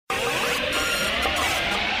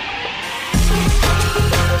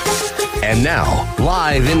And now,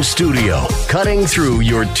 live in studio, cutting through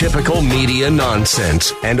your typical media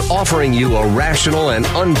nonsense and offering you a rational and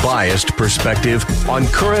unbiased perspective on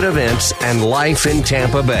current events and life in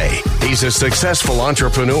Tampa Bay. He's a successful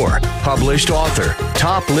entrepreneur, published author,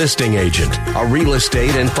 top listing agent, a real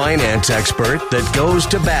estate and finance expert that goes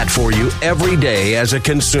to bat for you every day as a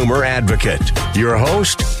consumer advocate. Your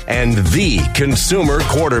host and the consumer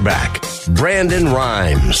quarterback, Brandon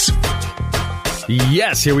Rhymes.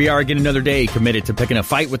 Yes, here we are again another day committed to picking a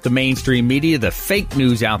fight with the mainstream media, the fake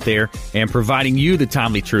news out there, and providing you the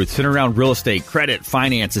timely truth centered around real estate, credit,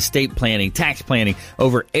 finance, estate planning, tax planning.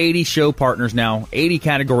 Over 80 show partners now, 80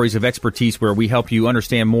 categories of expertise where we help you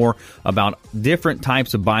understand more about different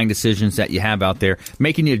types of buying decisions that you have out there,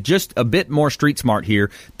 making you just a bit more street smart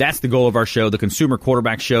here. That's the goal of our show, the Consumer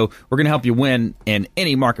Quarterback Show. We're going to help you win in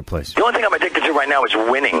any marketplace. The only thing I'm addicted to right now is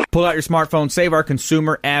winning. Pull out your smartphone, save our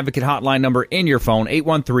Consumer Advocate hotline number in your phone,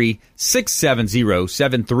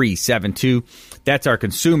 813-670-7372. That's our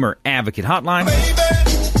Consumer Advocate hotline.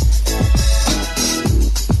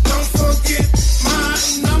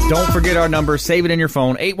 Don't forget our number. Save it in your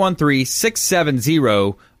phone,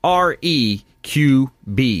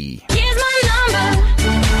 813-670-REQB. Here's my number,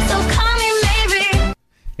 so call me maybe.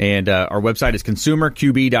 And our website is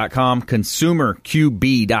consumerqb.com,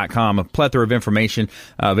 consumerqb.com. A plethora of information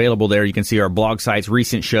available there. You can see our blog sites,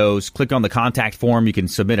 recent shows. Click on the contact form. You can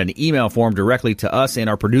submit an email form directly to us and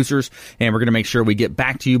our producers, and we're going to make sure we get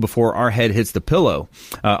back to you before our head hits the pillow.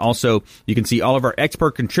 Also, you can see all of our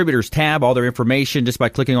expert contributors tab, all their information just by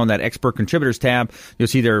clicking on that expert contributors tab. You'll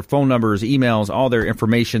see their phone numbers, emails, all their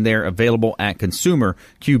information there available at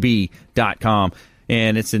consumerqb.com.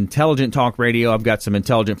 And it's Intelligent Talk Radio. I've got some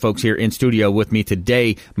intelligent folks here in studio with me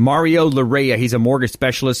today. Mario Larrea, he's a mortgage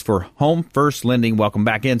specialist for Home First Lending. Welcome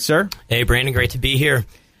back in, sir. Hey, Brandon, great to be here.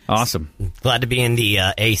 Awesome. Glad to be in the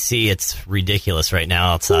AC. It's ridiculous right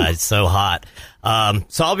now outside. It's so hot.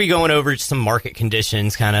 So I'll be going over some market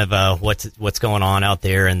conditions, kind of what's going on out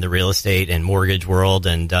there in the real estate and mortgage world,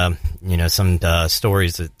 and some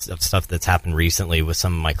stories of stuff that's happened recently with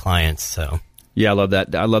some of my clients. So. Yeah, I love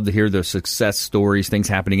that. I love to hear the success stories, things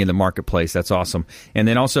happening in the marketplace. That's awesome. And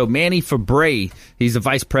then also Manny Febre. He's the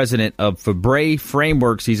vice president of Febre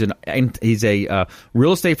Frameworks. He's a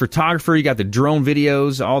real estate photographer. You got the drone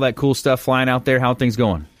videos, all that cool stuff flying out there. How are things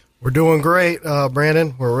going? We're doing great,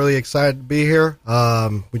 Brandon. We're really excited to be here.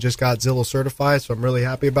 We just got Zillow certified, so I'm really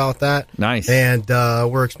happy about that. Nice. And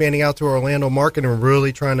we're expanding out to our Orlando market and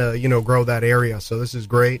really trying to, grow that area. So this is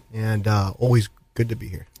great and always good to be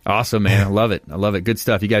here. Awesome, man. I love it. I love it. Good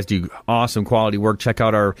stuff. You guys do awesome quality work. Check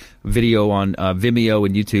out our video on Vimeo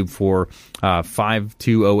and YouTube for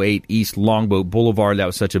 5208 East Longboat Boulevard. That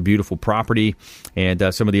was such a beautiful property. And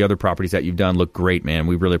some of the other properties that you've done look great, man.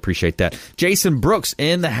 We really appreciate that. Jason Brooks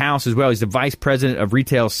in the house as well. He's the vice president of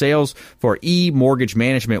retail sales for E-Mortgage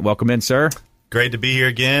Management. Welcome in, sir. Great to be here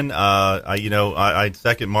again. I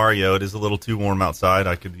second Mario. It is a little too warm outside.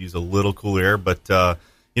 I could use a little cool air, but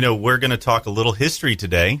we're going to talk a little history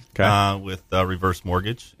today with reverse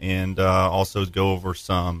mortgage, and also go over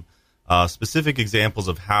some specific examples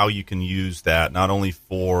of how you can use that, not only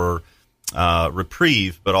for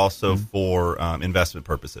reprieve, but also for investment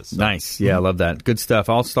purposes. So. Nice. Yeah, I love that. Good stuff.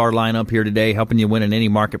 All-star lineup here today, helping you win in any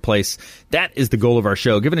marketplace. That is the goal of our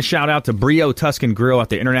show. Giving a shout-out to Brio Tuscan Grill at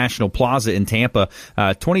the International Plaza in Tampa,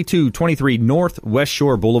 2223 North West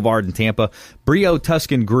Shore Boulevard in Tampa. Brio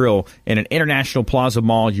Tuscan Grill in an International Plaza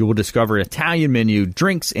mall. You will discover an Italian menu,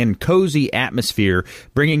 drinks, and cozy atmosphere,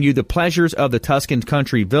 bringing you the pleasures of the Tuscan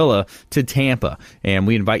Country Villa to Tampa. And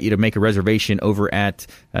we invite you to make a reservation over at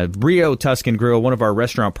Brio Tuscan Grill, one of our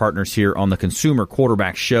restaurant partners here on the Consumer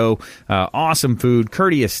Quarterback Show. Awesome food,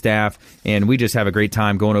 courteous staff, and we just have a great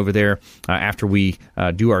time going over there after we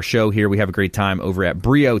do our show here. We have a great time over at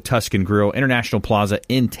Brio Tuscan Grill, International Plaza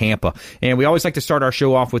in Tampa. And we always like to start our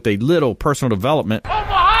show off with a little personal development.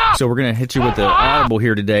 So we're going to hit you with the audible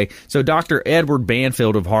here today. So Dr. Edward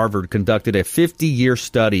Banfield of Harvard conducted a 50-year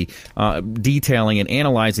study detailing and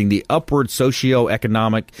analyzing the upward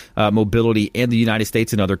socioeconomic mobility in the United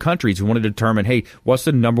States and other countries. We want to determine, hey, what's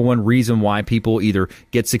the number one reason why people either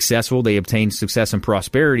get successful, they obtain success and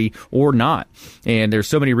prosperity, or not? And there's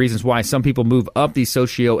so many reasons why some people move up the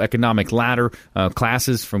socioeconomic ladder,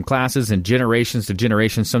 classes and generations to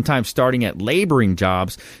generations, sometimes starting at laboring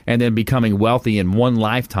jobs and then becoming wealthy in one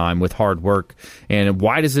lifetime with hard work. And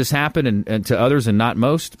why does this happen and to others and not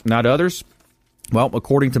others? Well,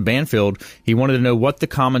 according to Banfield, he wanted to know what the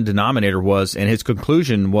common denominator was, and his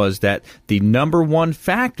conclusion was that the number one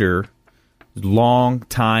factor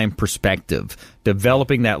long-time perspective.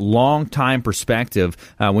 Developing that long-time perspective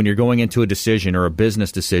when you're going into a decision or a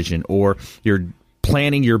business decision, or you're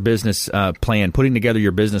planning your business plan, putting together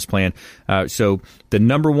your business plan. So the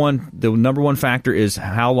number one factor is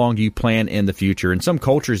how long do you plan in the future. And some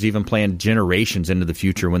cultures even plan generations into the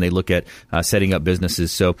future when they look at setting up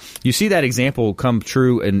businesses. So you see that example come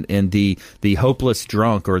true in the hopeless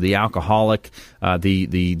drunk or the alcoholic,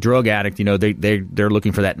 the drug addict. You know, they're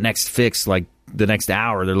looking for that next fix, like the next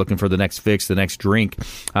hour. They're looking for the next fix, the next drink.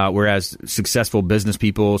 Whereas successful business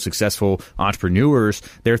people, successful entrepreneurs,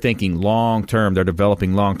 they're thinking long term. They're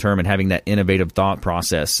developing long term and having that innovative thought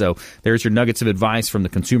process. So there's your nuggets of advice from the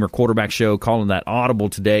Consumer Quarterback Show, calling that audible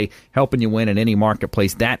today, helping you win in any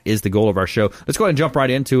marketplace. That is the goal of our show. Let's go ahead and jump right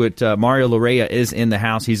into it. Mario Larrea is in the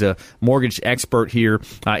house. He's a mortgage expert here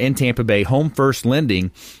in Tampa Bay, Home First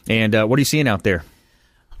Lending. And what are you seeing out there?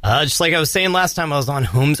 Just like I was saying last time I was on,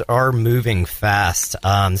 homes are moving fast.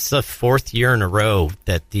 This is the fourth year in a row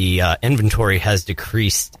that the inventory has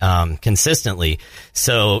decreased consistently.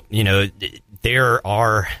 So, you know, there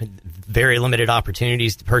are very limited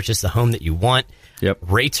opportunities to purchase the home that you want. Yep.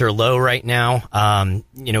 Rates are low right now.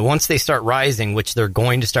 You know, once they start rising, which they're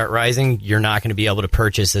going to start rising, you're not going to be able to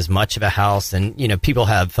purchase as much of a house. And, you know, people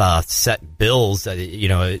have set bills,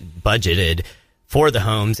 budgeted for the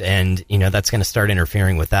homes, and, you know, that's going to start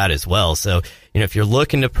interfering with that as well. So, you know, if you're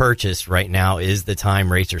looking to purchase right now is the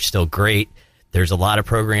time. Rates are still great. There's a lot of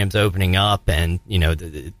programs opening up, and, you know,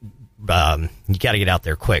 you got to get out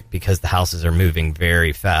there quick because the houses are moving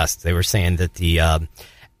very fast. They were saying that the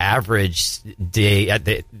average day,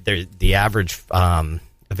 the average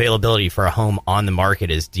availability for a home on the market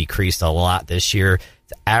has decreased a lot this year.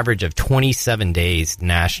 It's an average of 27 days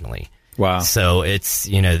nationally. Wow. So it's,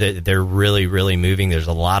 you know, they're really, really moving. There's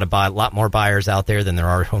a lot more buyers out there than there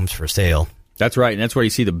are homes for sale. That's right, and that's where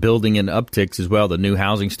you see the building and upticks as well, the new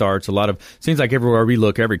housing starts. Seems like everywhere we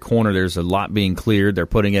look, every corner, there's a lot being cleared. They're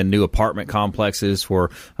putting in new apartment complexes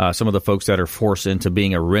for some of the folks that are forced into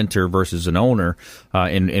being a renter versus an owner.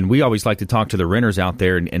 And we always like to talk to the renters out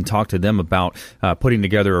there and talk to them about putting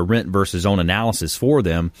together a rent versus own analysis for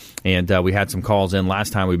them. And we had some calls in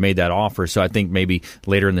last time we made that offer, so I think maybe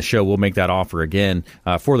later in the show we'll make that offer again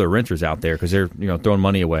for the renters out there because they're, you know, throwing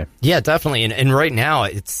money away. Yeah, definitely. And right now,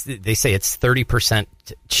 they say it's 30%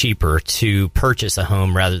 cheaper to purchase a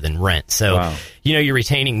home rather than rent. So, wow. You know, you're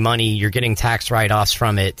retaining money, you're getting tax write-offs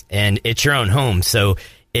from it, and it's your own home. So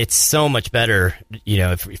it's so much better, you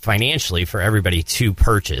know, financially for everybody to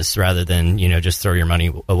purchase rather than, you know, just throw your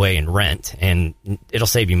money away and rent, and it'll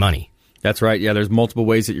save you money. That's right. Yeah, there's multiple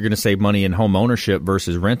ways that you're going to save money in home ownership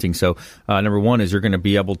versus renting. So number one is you're going to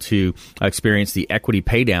be able to experience the equity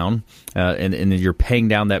pay down, and you're paying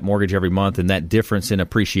down that mortgage every month, and that difference in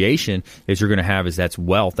appreciation is you're going to have is that's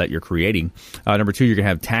wealth that you're creating. Number two, you're going to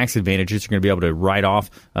have tax advantages. You're going to be able to write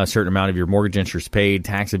off a certain amount of your mortgage interest paid,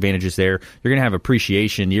 tax advantages there. You're going to have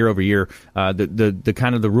appreciation year over year. The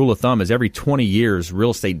kind of the rule of thumb is every 20 years,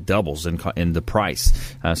 real estate doubles in the price.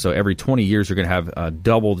 So every 20 years, you're going to have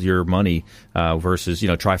doubled your money versus, you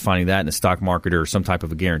know, try finding that in the stock market or some type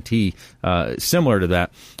of a guarantee similar to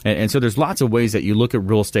that. And so there's lots of ways that you look at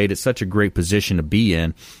real estate. It's such a great position to be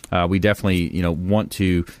in. We definitely, you know, want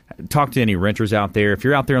to talk to any renters out there. If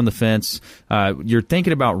you're out there on the fence, you're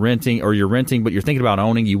thinking about renting or you're renting, but you're thinking about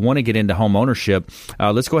owning, you want to get into home ownership,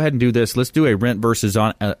 let's go ahead and do this. Let's do a rent versus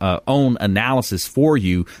own analysis for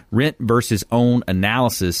you. Rent versus own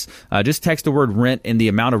analysis. Just text the word rent and the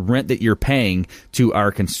amount of rent that you're paying to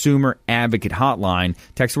our Consumer Advocate hotline.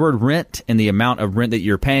 Text the word rent and the amount of rent that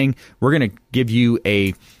you're paying. We're going to give you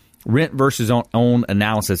a rent versus own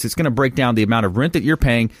analysis. It's going to break down the amount of rent that you're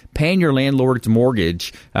paying your landlord's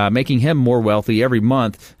mortgage, making him more wealthy every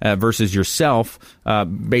month versus yourself.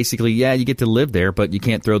 Basically, yeah, you get to live there, but you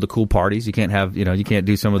can't throw the cool parties. You can't have, you can't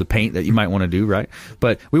do some of the paint that you might want to do, right?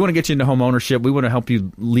 But we want to get you into home ownership. We want to help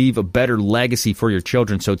you leave a better legacy for your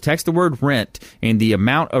children. So text the word rent and the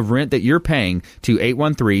amount of rent that you're paying to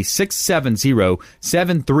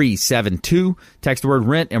 813-670-7372. Text the word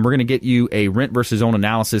rent, and we're going to get you a rent versus own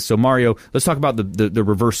analysis. So, Mario, let's talk about the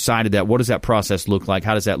reverse side of that. What does that process look like?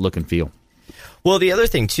 How does that look and feel? Well, the other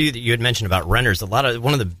thing, too, that you had mentioned about renters, one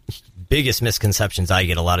of the biggest misconceptions I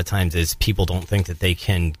get a lot of times is people don't think that they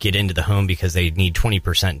can get into the home because they need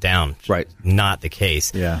 20% down. Right. Not the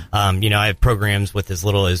case. Yeah. I have programs with as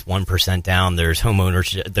little as 1% down. There's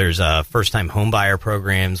homeowners, there's first-time home buyer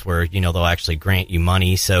programs where, they'll actually grant you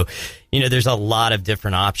money. So, there's a lot of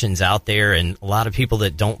different options out there, and a lot of people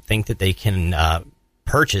that don't think that they can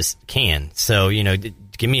purchase can. So,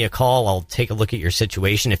 give me a call. I'll take a look at your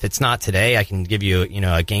situation. If it's not today, I can give you,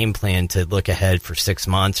 a game plan to look ahead for 6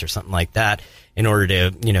 months or something like that in order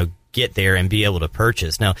to, get there and be able to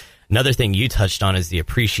purchase. Now, another thing you touched on is the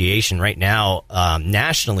appreciation. Right now,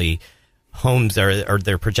 nationally, homes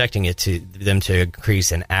they're projecting them to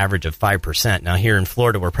increase an average of 5%. Now, here in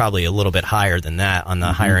Florida, we're probably a little bit higher than that on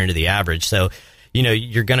the higher end of the average. So,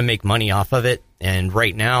 you're going to make money off of it. And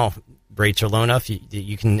right now, rates are low enough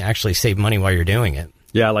you can actually save money while you're doing it.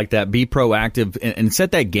 Yeah, I like that. Be proactive and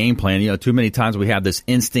set that game plan. Too many times we have this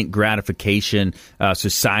instant gratification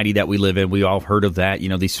society that we live in. We all heard of that.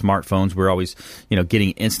 These smartphones, we're always,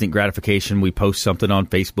 getting instant gratification. We post something on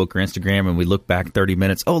Facebook or Instagram and we look back 30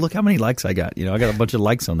 minutes. Oh, look how many likes I got. I got a bunch of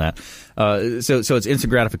likes on that. So it's instant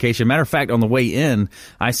gratification. Matter of fact, on the way in,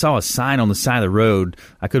 I saw a sign on the side of the road.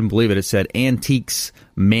 I couldn't believe it. It said antiques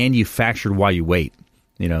manufactured while you wait.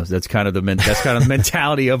 That's kind of the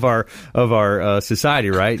mentality of our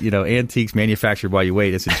society, right? Antiques manufactured while you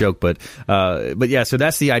wait. It's a joke, but yeah. So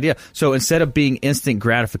that's the idea. So instead of being instant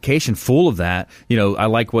gratification, full of that, I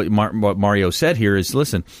like what Mario said here is,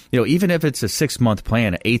 listen, even if it's a 6-month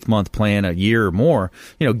plan, an 8-month plan, a year or more,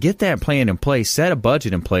 get that plan in place, set a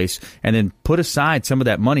budget in place, and then put aside some of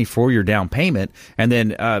that money for your down payment, and then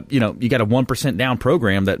you got a 1% down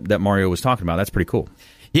program that Mario was talking about. That's pretty cool.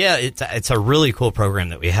 Yeah, it's a really cool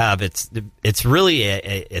program that we have. It's really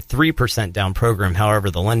a 3% down program. However,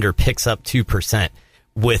 the lender picks up 2%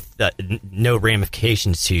 with no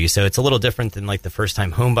ramifications to you. So it's a little different than like the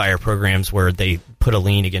first-time homebuyer programs where they put a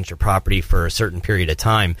lien against your property for a certain period of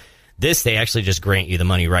time. This, they actually just grant you the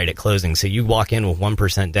money right at closing. So you walk in with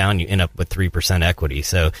 1% down, you end up with 3% equity.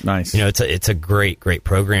 So nice. It's a great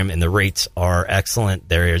program, and the rates are excellent.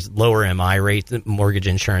 There's lower MI rates, mortgage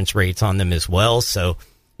insurance rates on them as well. So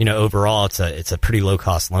overall, it's a pretty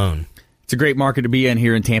low-cost loan. It's a great market to be in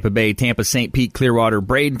here in Tampa Bay, Tampa, St. Pete, Clearwater,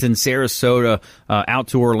 Bradenton, Sarasota, out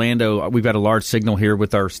to Orlando. We've got a large signal here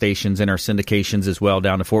with our stations and our syndications as well,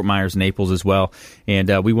 down to Fort Myers, Naples as well.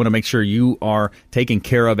 And we want to make sure you are taken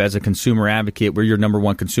care of as a consumer advocate. We're your number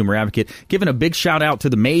one consumer advocate. Giving a big shout out to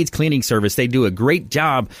the Maids Cleaning Service. They do a great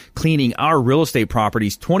job cleaning our real estate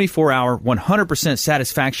properties, 24-hour, 100%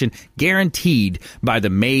 satisfaction guaranteed by the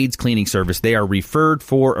Maids Cleaning Service. They are referred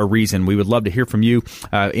for a reason. We would love to hear from you.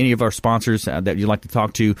 Any of our sponsors that you'd like to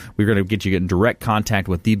talk to, we're going to get you in direct contact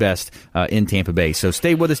with the best in Tampa Bay. So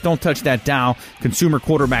stay with us. Don't touch that dial. Consumer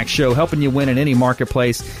Quarterback Show, helping you win in any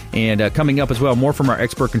marketplace. And coming up as well, more from our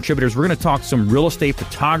expert contributors. We're going to talk some real estate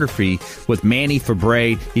photography with Manny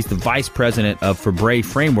Febre. He's the vice president of Febre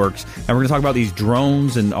Frameworks. And we're going to talk about these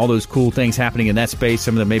drones and all those cool things happening in that space,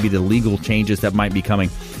 some of maybe the legal changes that might be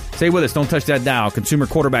coming. Stay with us. Don't touch that dial. Consumer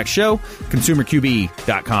Quarterback Show,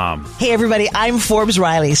 ConsumerQB.com. Hey, everybody. I'm Forbes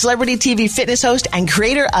Riley, celebrity TV fitness host and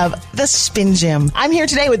creator of The Spin Gym. I'm here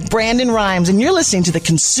today with Brandon Rhymes, and you're listening to the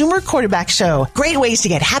Consumer Quarterback Show. Great ways to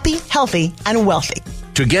get happy, healthy, and wealthy.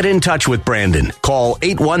 To get in touch with Brandon, call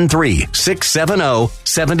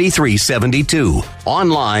 813-670-7372.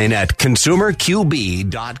 Online at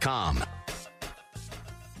ConsumerQB.com.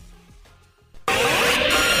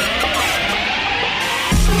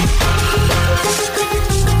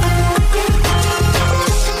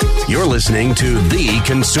 You're listening to The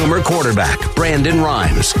Consumer Quarterback, Brandon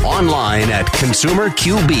Rhymes, online at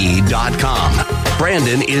ConsumerQB.com.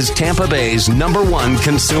 Brandon is Tampa Bay's #1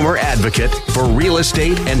 consumer advocate for real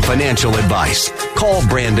estate and financial advice. Call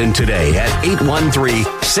Brandon today at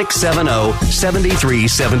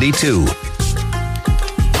 813-670-7372.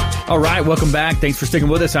 All right, welcome back. Thanks for sticking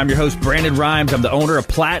with us. I'm your host, Brandon Rhymes. I'm the owner of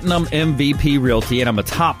Platinum MVP Realty, and I'm a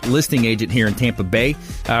top listing agent here in Tampa Bay.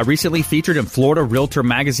 Recently featured in Florida Realtor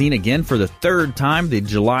Magazine again for the third time. The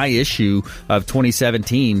July issue of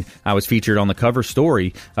 2017, I was featured on the cover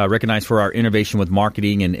story, recognized for our innovation with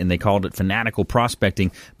marketing, and they called it fanatical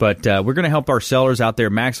prospecting. But we're going to help our sellers out there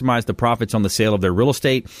maximize the profits on the sale of their real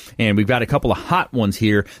estate, and we've got a couple of hot ones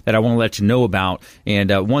here that I want to let you know about. And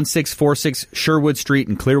 1646 Sherwood Street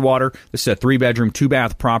in Clearwater. This is a 3-bedroom,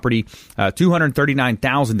 2-bath property,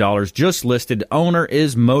 $239,000 just listed. Owner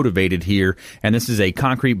is motivated here, and this is a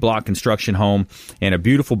concrete block construction home and a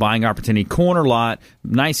beautiful buying opportunity. Corner lot,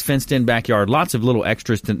 nice fenced-in backyard, lots of little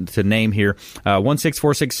extras to name here.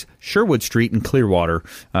 1646 Sherwood Street in Clearwater,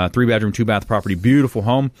 3-bedroom, 2-bath property, beautiful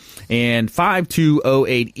home. And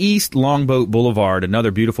 5208 East Longboat Boulevard,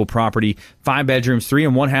 another beautiful property, 5 bedrooms, 3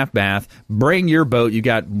 and 1/2 bath. Bring your boat. You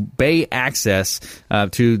got bay access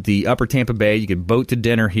to the the Upper Tampa Bay. You can boat to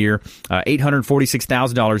dinner here.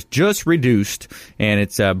 $846,000 just reduced, and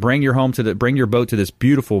it's bring your boat to this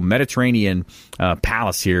beautiful Mediterranean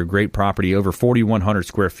palace here. Great property, over 4,100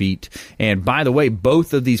 square feet. And by the way,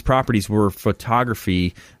 both of these properties were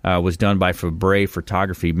photography was done by Febre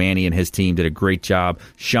Photography. Manny and his team did a great job.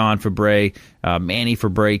 Sean Febre, Manny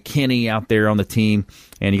Febre, Kenny out there on the team,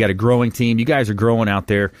 and you got a growing team. You guys are growing out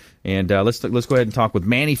there, and let's go ahead and talk with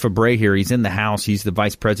Manny Febre here. He's in the house. He's the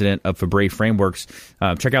vice president of Febre Frameworks.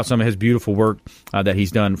 Check out some of his beautiful work that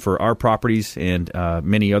he's done for our properties and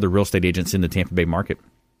many other real estate agents in the Tampa Bay market.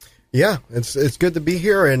 Yeah, it's good to be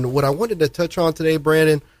here. And what I wanted to touch on today,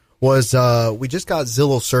 Brandon, was we just got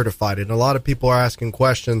Zillow certified, and a lot of people are asking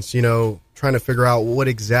questions, trying to figure out what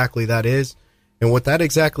exactly that is. And what that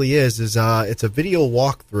exactly is it's a video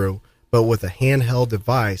walkthrough, but with a handheld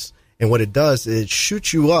device. And what it does is it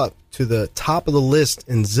shoots you up to the top of the list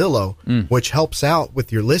in Zillow, which helps out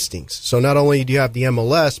with your listings. So not only do you have the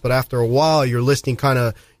MLS, but after a while, your listing kind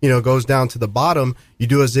of, goes down to the bottom. You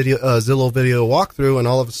do a Zillow video walkthrough, and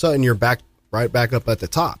all of a sudden you're right back up at the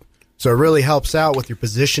top. So it really helps out with your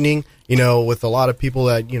positioning, with a lot of people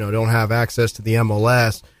that, don't have access to the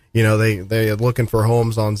MLS. They're looking for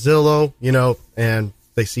homes on Zillow, and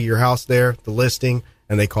they see your house there, the listing,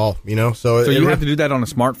 and they call, So you have to do that on a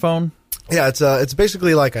smartphone? Yeah, it's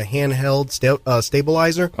basically like a handheld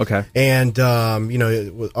stabilizer. Okay. And,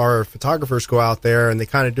 our photographers go out there and they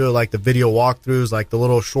kind of do it like the video walkthroughs, like the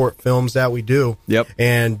little short films that we do. Yep.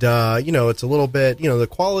 And, it's a little bit, the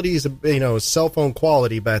quality is, cell phone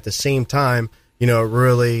quality, but at the same time,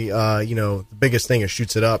 really, the biggest thing is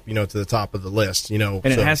shoots it up, to the top of the list, And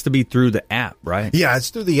it has to be through the app, right? Yeah, it's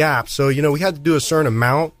through the app. So, we had to do a certain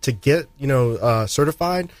amount to get,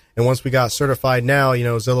 certified. And once we got certified now,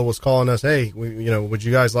 Zillow was calling us, hey, would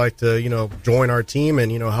you guys like to, join our team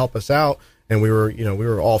and, help us out? And we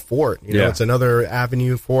were all for it. It's another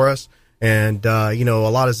avenue for us. And, a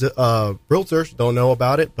lot of realtors don't know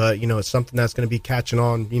about it, but, it's something that's going to be catching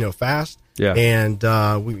on, fast. Yeah. And,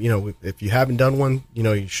 if you haven't done one,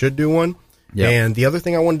 you should do one. Yeah. And the other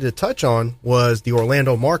thing I wanted to touch on was the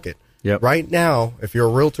Orlando market. Yep. Right now, if you're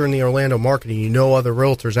a realtor in the Orlando market and you know other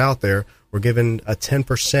realtors out there, we're giving a 10%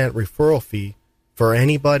 referral fee for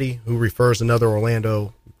anybody who refers another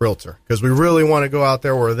Orlando realtor. Because we really want to go out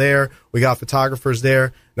there. We're there. We got photographers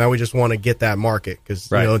there. Now we just want to get that market. Because,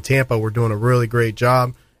 in Tampa, we're doing a really great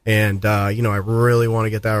job. And, I really want to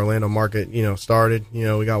get that Orlando market, started.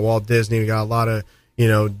 We got Walt Disney. We got a lot of,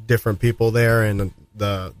 different people there. And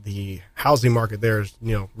the housing market there is,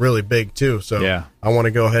 really big, too. So I want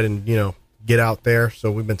to go ahead and, get out there.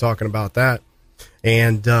 So we've been talking about that.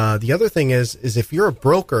 And the other thing is if you're a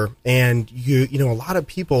broker and a lot of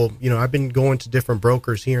people, I've been going to different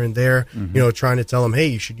brokers here and there, trying to tell them, hey,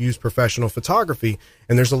 you should use professional photography.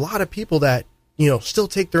 And there's a lot of people that, still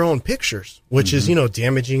take their own pictures, which is,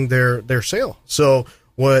 damaging their sale. So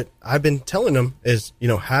what I've been telling them is,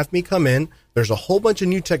 have me come in. There's a whole bunch of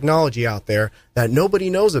new technology out there that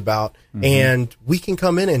nobody knows about. And we can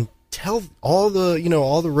come in and tell all the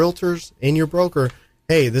realtors in your broker,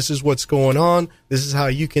 hey, this is what's going on. This is how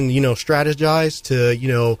you can, strategize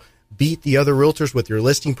to, beat the other realtors with your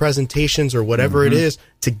listing presentations or whatever it is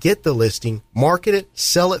to get the listing, market it,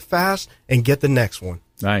 sell it fast, and get the next one.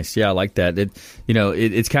 Nice. Yeah, I like that.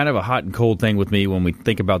 It's kind of a hot and cold thing with me when we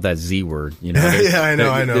think about that Z word. Yeah, I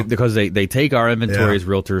know. Because they take our inventory as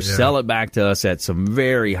realtors, sell it back to us at some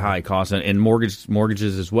very high cost, and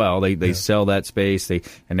mortgages as well. They sell that space. And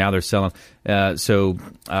now they're selling. There's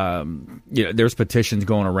petitions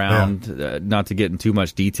going around. Not to get in too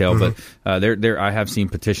much detail, but I have seen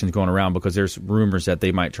petitions going around because there's rumors that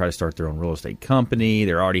they might try to start their own real estate company.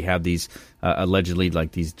 They already have these allegedly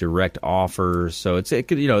like these direct offers. So it's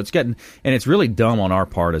getting, and it's really dumb on our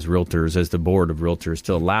part as realtors, as the board of realtors,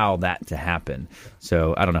 to allow that to happen.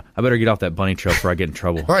 So I don't know. I better get off that bunny trail before I get in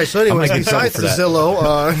trouble. All right. So anyways, besides the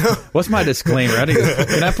Zillow, what's my disclaimer?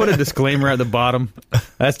 Can I put a disclaimer at the bottom?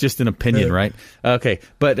 That's just an opinion, right? Okay.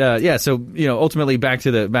 But so ultimately back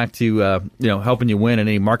to helping you win in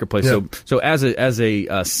any marketplace. Yeah. So as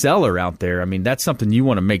a seller out there, I mean, that's something you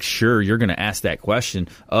want to make sure you're going to ask that question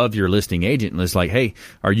of your listing agent, and it's like, hey,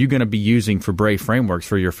 are you going to be using Febre Frameworks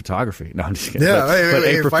for your photography? No, I'm just kidding. Yeah, but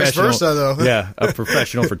a vice versa though. A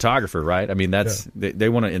professional photographer, right? I mean, that's they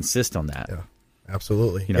want to insist on that. Yeah.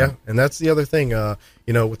 Absolutely. And that's the other thing,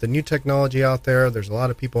 with the new technology out there, there's a lot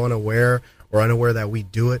of people unaware that we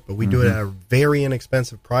do it, but we do it at a very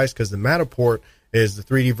inexpensive price because the Matterport is the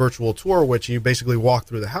 3D virtual tour, which you basically walk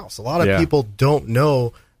through the house. A lot of people don't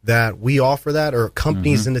know that we offer that, or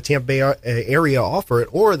companies in the Tampa Bay area offer it,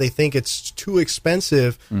 or they think it's too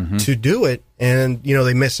expensive to do it, and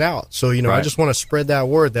they miss out. So I just want to spread that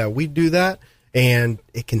word that we do that, and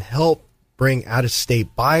it can help bring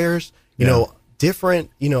out-of-state buyers, different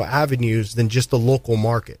avenues than just the local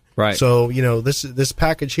market. Right. So this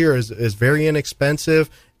package here is very inexpensive.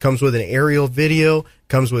 Comes with an aerial video,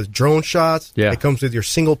 comes with drone shots. Yeah. It comes with your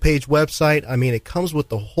single page website. I mean, it comes with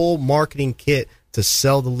the whole marketing kit to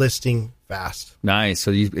sell the listing fast. Nice. So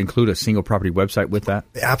you include a single property website with that?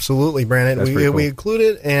 Absolutely, Brandon. That's pretty cool. We include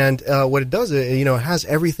it, and what it does, it has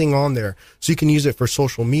everything on there. So you can use it for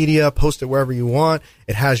social media, post it wherever you want.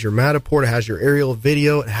 It has your Matterport, it has your aerial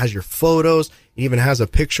video, it has your photos. It even has a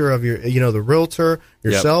picture of your, the realtor,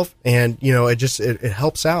 yourself, and it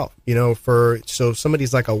helps out, so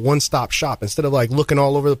somebody's like a one-stop shop. Instead of like looking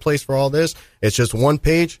all over the place for all this, it's just one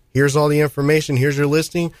page. Here's all the information. Here's your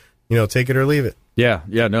listing. Take it or leave it. Yeah,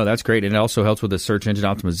 no, that's great. And it also helps with the search engine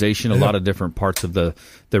optimization, a lot of different parts of the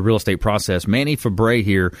real estate process. Manny Febre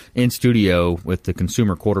here in studio with the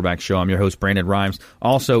Consumer Quarterback Show. I'm your host, Brandon Rhymes.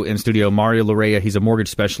 Also in studio, Mario Larrea. He's a mortgage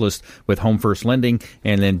specialist with Home First Lending.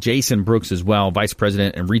 And then Jason Brooks as well, Vice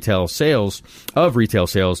President and Retail Sales for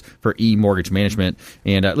eMortgage Management.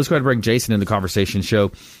 And let's go ahead and bring Jason in the conversation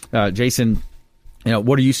show. Jason,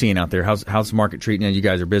 what are you seeing out there? How's the market treating you? You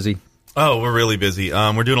guys are busy? Oh, we're really busy.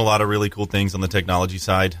 We're doing a lot of really cool things on the technology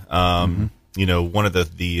side. One of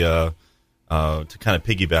the to kind of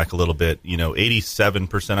piggyback a little bit,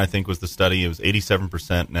 87%, I think was the study. It was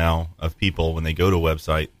 87% now of people, when they go to a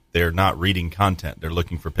website, they're not reading content. They're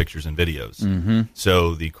looking for pictures and videos.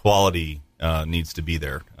 So the quality needs to be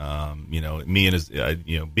there. Me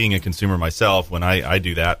and being a consumer myself, when I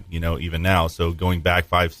do that, even now. So going back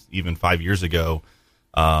 5 years ago,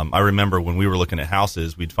 I remember when we were looking at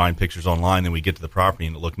houses, we'd find pictures online, then we'd get to the property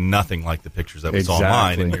and it looked nothing like the pictures that was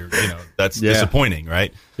online, and that's disappointing,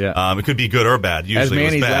 right? Yeah. It could be good or bad. Usually, as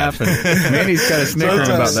Manny's it was bad. laughing, Manny's kind of snickering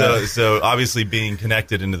about that. So obviously, being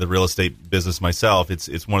connected into the real estate business myself,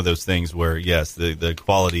 it's one of those things where yes, the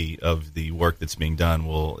quality of the work that's being done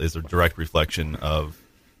is a direct reflection of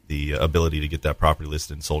the ability to get that property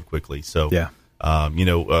listed and sold quickly. So yeah.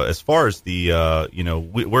 As far as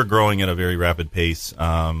we're growing at a very rapid pace.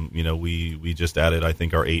 We just added, I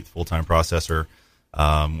think, our 8th full-time processor.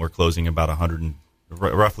 We're closing about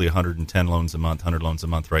roughly 110 loans a month, 100 loans a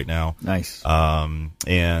month right now. Nice.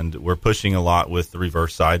 And we're pushing a lot with the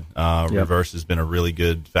reverse side. Reverse has been a really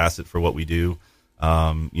good facet for what we do.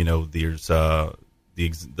 There's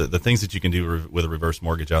the things that you can do with a reverse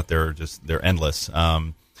mortgage out there they're endless.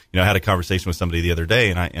 I had a conversation with somebody the other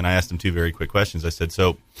day, and I asked them 2 very quick questions. I said,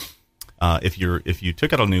 so if you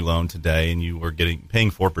took out a new loan today and you were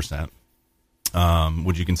paying 4%,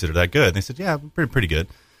 would you consider that good? And they said, yeah, pretty good.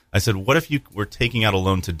 I said, what if you were taking out a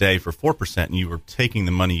loan today for 4% and you were taking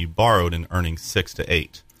the money you borrowed and earning 6 to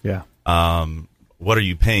 8? Yeah. What are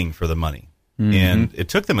you paying for the money? And it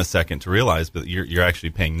took them a second to realize that you're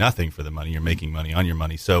actually paying nothing for the money. You're making money on your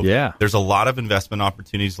money. So there's a lot of investment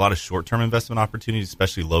opportunities, a lot of short-term investment opportunities,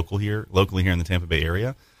 especially locally here in the Tampa Bay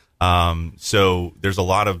area. So there's a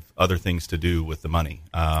lot of other things to do with the money.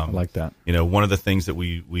 I like that. One of the things that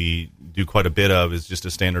we do quite a bit of is just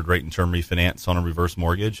a standard rate and term refinance on a reverse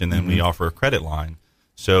mortgage, and then we offer a credit line.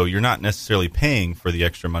 So you're not necessarily paying for the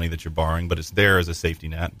extra money that you're borrowing, but it's there as a safety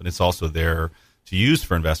net, but it's also there to use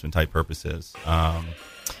for investment type purposes.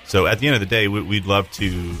 So at the end of the day, we'd love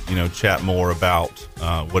to chat more about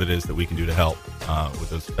what it is that we can do to help with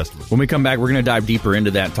those customers. When we come back, we're going to dive deeper into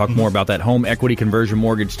that, talk more about that home equity conversion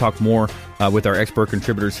mortgage, talk more with our expert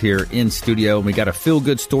contributors here in studio. We got a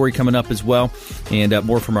feel-good story coming up as well, and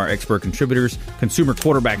more from our expert contributors. Consumer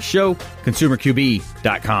Quarterback Show,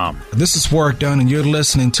 ConsumerQB.com. This is Work Done, and you're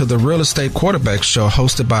listening to the Real Estate Quarterback Show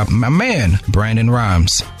hosted by my man, Brandon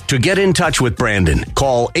Rhymes. To get in touch with Brandon,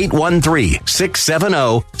 call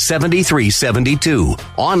 813-670-7372.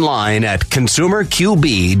 Online at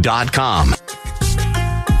ConsumerQB.com.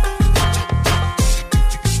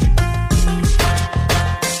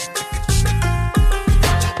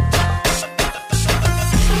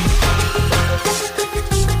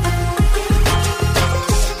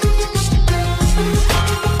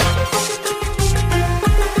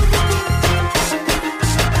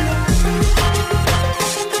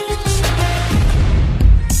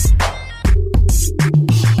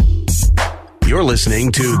 You're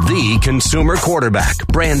listening to the Consumer Quarterback,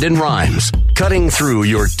 Brandon Rhymes, cutting through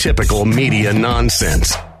your typical media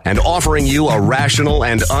nonsense and offering you a rational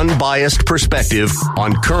and unbiased perspective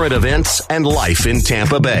on current events and life in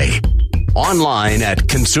Tampa Bay. Online at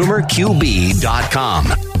ConsumerQB.com.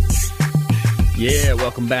 Yeah,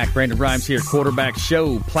 welcome back. Brandon Rhymes here, Quarterback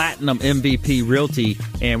Show, Platinum MVP Realty.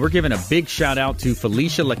 And we're giving a big shout out to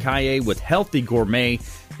Felicia Lacaille with Healthy Gourmet.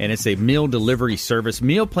 And it's a meal delivery service.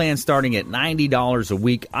 Meal plan starting at $90 a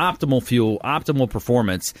week. Optimal fuel, optimal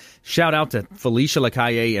performance. Shout out to Felicia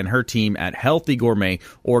Lacaille and her team at Healthy Gourmet.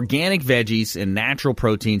 Organic veggies and natural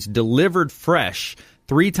proteins delivered fresh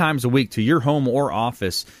 3 times a week to your home or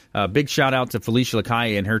office. Big shout out to Felicia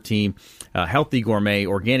Lacaille and her team. Healthy Gourmet,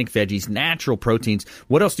 organic veggies, natural proteins.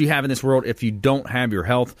 What else do you have in this world if you don't have your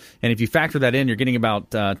health? And if you factor that in, you're getting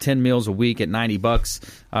about 10 meals a week at $90.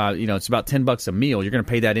 It's about $10 a meal. You're going to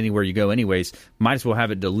pay that anywhere you go anyways. Might as well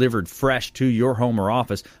have it delivered fresh to your home or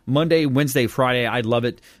office. Monday, Wednesday, Friday, I love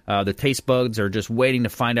it. The taste buds are just waiting to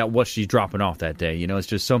find out what she's dropping off that day. It's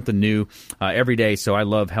just something new every day. So I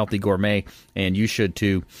love Healthy Gourmet, and you should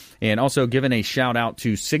too. And also giving a shout out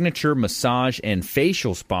to Signature Massage and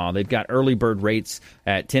Facial Spa. They've got early bird rates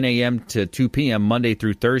at 10 a.m. to 2 p.m. Monday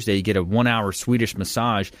through Thursday. You get a 1-hour Swedish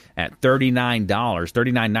massage at $39,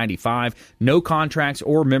 $39.95. No contracts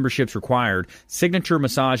or memberships required. Signature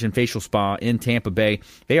Massage and Facial Spa in Tampa Bay.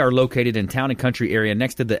 They are located in Town and Country area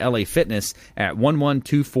next to the LA Fitness at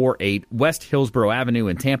 11248 West Hillsborough Avenue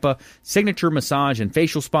in Tampa. Signature Massage and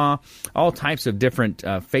Facial Spa. All types of different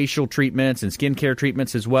facial treatments and skincare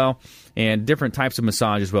treatments as well. And different types of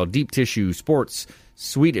massage as well. Deep tissue, sports,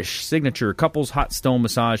 Swedish, signature, couples, hot stone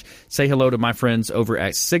massage. Say hello to my friends over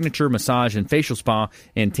at Signature Massage and Facial Spa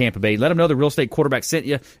in Tampa Bay. Let them know the Real Estate Quarterback sent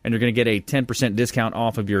you, and you're going to get a 10% discount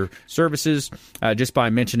off of your services just by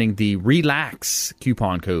mentioning the RELAX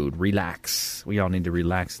coupon code. RELAX. We all need to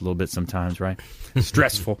relax a little bit sometimes, right?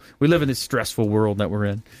 Stressful. We live in this stressful world that we're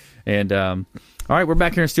in. And all right, we're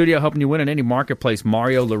back here in studio helping you win in any marketplace.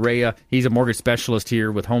 Mario Larrea, he's a mortgage specialist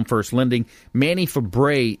here with Home First Lending. Manny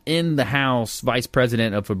Febre in the house, vice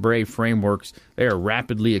president of Febre Frameworks. They are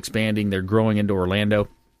rapidly expanding. They're growing into Orlando.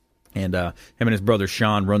 And him and his brother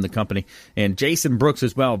Sean run the company. And Jason Brooks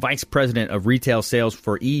as well, vice president of retail sales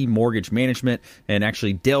for E-Mortgage Management and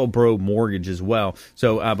actually Delbro Mortgage as well.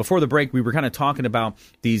 So before the break, we were kind of talking about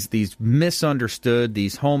these misunderstood,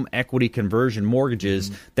 these home equity conversion mortgages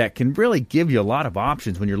that can really give you a lot of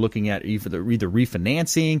options when you're looking at either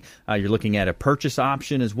refinancing, you're looking at a purchase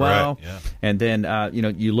option as well. Right, yeah. And then,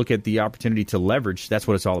 you look at the opportunity to leverage. That's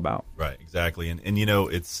what it's all about. Right, exactly. And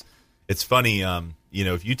it's funny,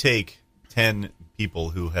 if you take 10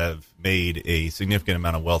 people who have made a significant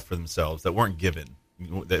amount of wealth for themselves that wasn't given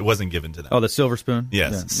to them. Oh, the silver spoon?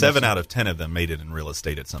 Yes. Yeah, 7 out of 10 of them made it in real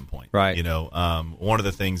estate at some point. Right. One of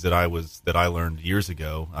the things that I learned years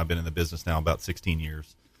ago, I've been in the business now about 16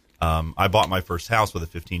 years. I bought my first house with a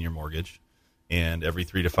 15-year mortgage, and every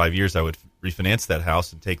 3 to 5 years I would refinance that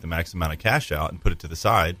house and take the max amount of cash out and put it to the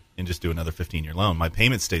side and just do another 15-year loan. My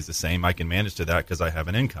payment stays the same. I can manage to that because I have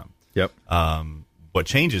an income. Yep. What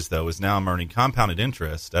changes, though, is now I'm earning compounded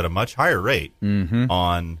interest at a much higher rate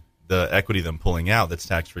on the equity that I'm pulling out that's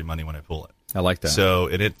tax-free money when I pull it. I like that. So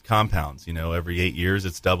it compounds. Every 8 years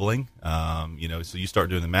it's doubling. So you start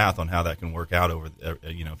doing the math on how that can work out over,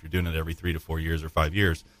 if you're doing it every 3 to 4 years or 5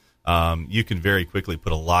 years, you can very quickly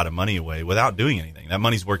put a lot of money away without doing anything. That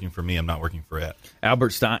money's working for me. I'm not working for it.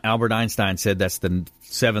 Albert Einstein said that's the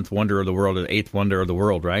 7th wonder of the world or the 8th wonder of the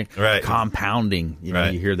world, right? Right. Compounding.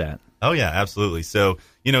 Right. You hear that. Oh yeah, absolutely. So,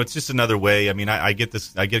 it's just another way. I mean, I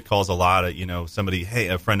get calls a lot of, somebody, hey,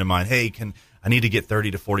 a friend of mine, hey, I need to get 30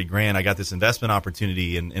 to 40 grand. I got this investment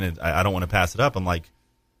opportunity and I don't want to pass it up. I'm like,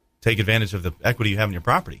 take advantage of the equity you have in your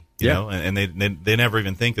property, you know, and they never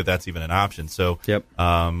even think that that's even an option. So,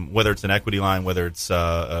 whether it's an equity line, whether it's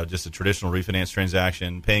just a traditional refinance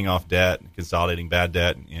transaction, paying off debt, consolidating bad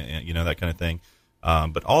debt, that kind of thing.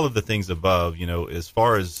 But all of the things above, as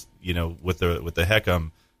far as, with the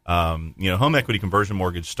HECM, home equity conversion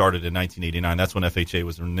mortgage started in 1989. That's when FHA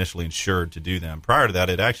was initially insured to do them. Prior to that,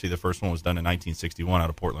 the first one was done in 1961 out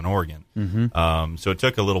of Portland, Oregon. So it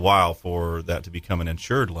took a little while for that to become an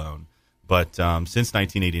insured loan. But since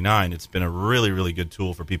 1989, it's been a really, really good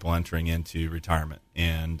tool for people entering into retirement,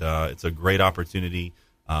 and it's a great opportunity.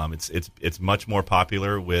 It's much more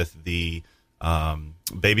popular with the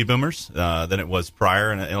baby boomers than it was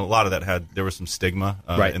prior, and a lot of that there was some stigma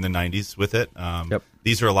in the 90s with it.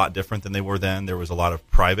 These are a lot different than they were then. There was a lot of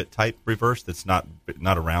private type reverse that's not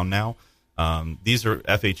around now. These are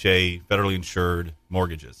FHA, federally insured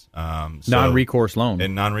mortgages, non-recourse loan,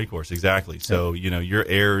 and non-recourse, exactly. So your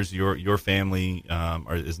heirs, your family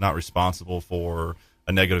is not responsible for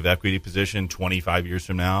a negative equity position 25 years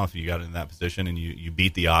from now if you got in that position and you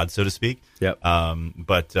beat the odds, so to speak.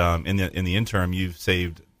 But in the interim, you've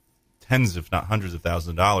saved tens, if not hundreds of thousands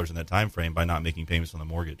of dollars in that time frame by not making payments on the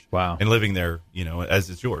mortgage. Wow. And living there, as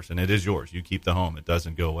it's yours, and it is yours. You keep the home; it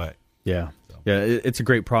doesn't go away. Yeah. Yeah, it's a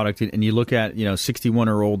great product, and you look at 61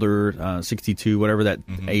 or older, 62, whatever that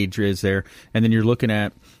age is there, and then you're looking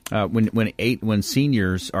at when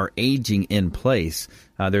seniors are aging in place.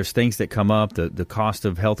 There's things that come up, the cost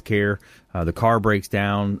of health care, the car breaks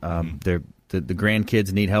down, the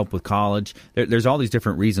grandkids need help with college. There's all these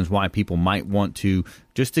different reasons why people might want to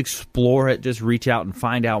just explore it, just reach out and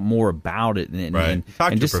find out more about it. And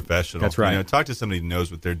talk to a professional. That's right. Talk to somebody who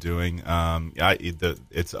knows what they're doing.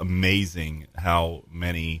 It's amazing how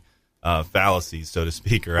many fallacies, so to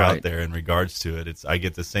speak, are out there in regards to it. I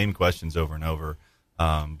get the same questions over and over.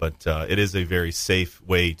 But it is a very safe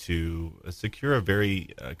way to secure a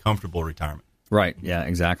very comfortable retirement. Right. Yeah,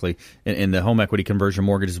 exactly. And the home equity conversion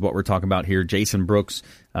mortgage is what we're talking about here. Jason Brooks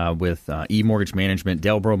with eMortgage Management.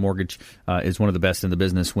 Delbro Mortgage is one of the best in the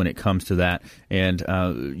business when it comes to that. And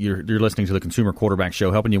you're listening to the Consumer Quarterback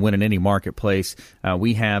Show, helping you win in any marketplace.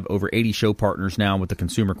 We have over 80 show partners now with the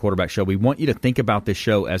Consumer Quarterback Show. We want you to think about this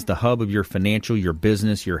show as the hub of your financial, your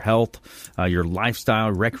business, your health, your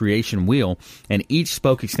lifestyle, recreation wheel, and each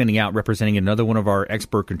spoke extending out, representing another one of our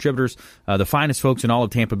expert contributors, the finest folks in all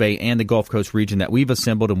of Tampa Bay and the Gulf Coast region that we've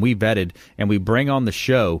assembled and we vetted and we bring on the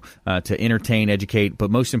show to entertain, educate,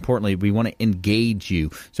 but most importantly, we want to engage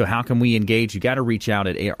you. So how can we engage? You got to reach out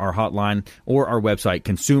at our hotline or our website.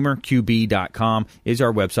 ConsumerQB.com is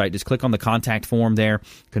our website. Just click on the contact form there,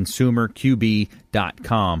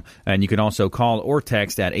 ConsumerQB.com. And you can also call or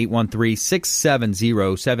text at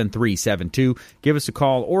 813-670-7372. Give us a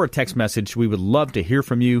call or a text message. We would love to hear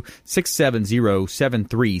from you,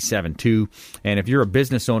 670-7372. And if you're a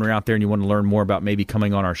business owner out there and you want to learn more about maybe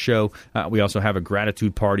coming on our show, we also have a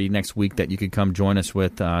gratitude party next week that you could come join us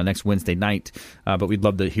with next Wednesday night. But we'd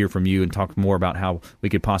love to hear from you and talk more about how we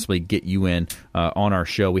could possibly get you in on our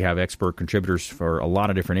show. We have expert contributors for a lot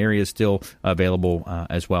of different areas still available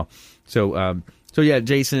as well. So yeah,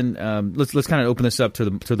 Jason, let's kind of open this up to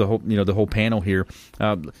the whole the whole panel here.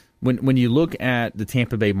 When you look at the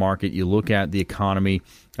Tampa Bay market, you look at the economy.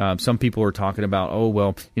 Some people are talking about,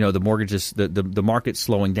 the mortgages, the market's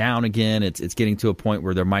slowing down again. It's getting to a point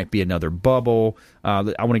where there might be another bubble. I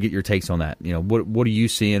want to get your takes on that. What are you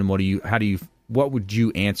seeing? What would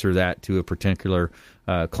you answer that to a particular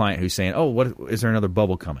client who's saying, what is there another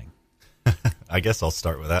bubble coming? I guess I'll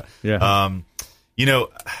start with that. Yeah.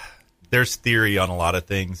 There's theory on a lot of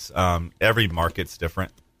things. Every market's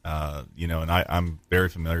different. And I'm very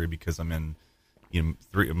familiar because I'm in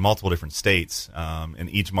multiple different states, and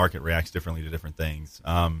each market reacts differently to different things.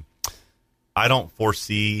 I don't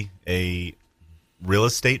foresee a real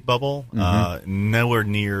estate bubble, nowhere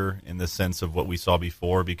near in the sense of what we saw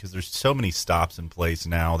before, because there's so many stops in place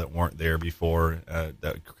now that weren't there before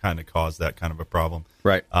that kind of caused that kind of a problem.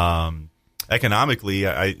 Right. Economically,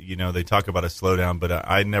 they talk about a slowdown, but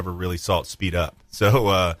I never really saw it speed up.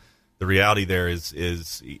 So the reality there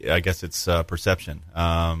is I guess it's perception.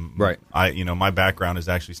 Right. My background is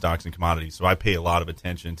actually stocks and commodities, so I pay a lot of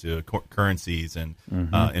attention to currencies and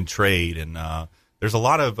trade, and there's a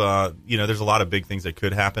lot of big things that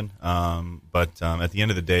could happen. But at the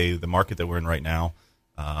end of the day, the market that we're in right now,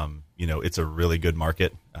 it's a really good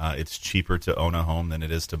market. It's cheaper to own a home than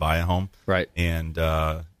it is to buy a home. Right. And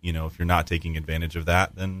if you're not taking advantage of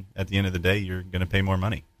that, then at the end of the day, you're going to pay more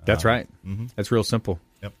money. That's right. That's real simple.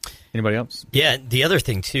 Yep. Anybody else? Yeah. The other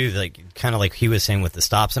thing too, kind of like he was saying with the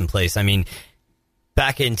stops in place. I mean,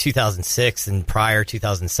 back in 2006 and prior,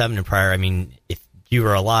 2007 and prior, I mean, if you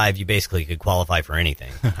were alive, you basically could qualify for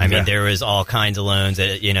anything. I mean, there was all kinds of loans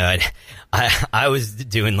that, I was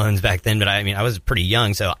doing loans back then, but I was pretty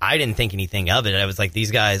young, so I didn't think anything of it. I was like,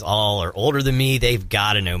 these guys all are older than me. They've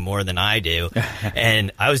got to know more than I do.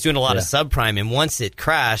 And I was doing a lot of subprime. And once it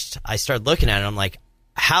crashed, I started looking at it. I'm like,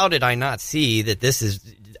 how did I not see that this is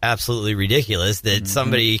absolutely ridiculous that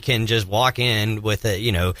somebody can just walk in with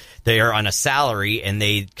they are on a salary and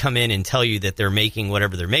they come in and tell you that they're making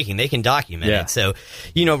whatever they're making. They can document it. So,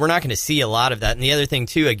 we're not going to see a lot of that. And the other thing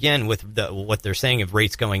too, again, with what they're saying of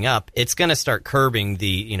rates going up, it's going to start curbing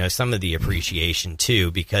the, some of the appreciation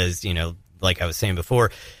too, because, like I was saying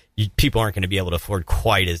before, people aren't going to be able to afford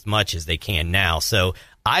quite as much as they can now. So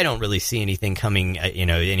I don't really see anything coming,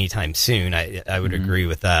 anytime soon. I would agree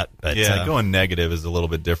with that. But going negative is a little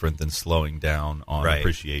bit different than slowing down on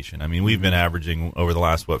appreciation. I mean, we've been averaging over the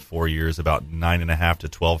last 4 years about 9.5% to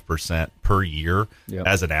 12% per year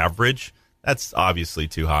as an average. That's obviously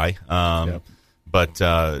too high. But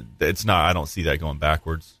it's not. I don't see that going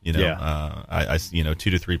backwards. I 2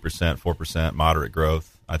 to 3%, 4% moderate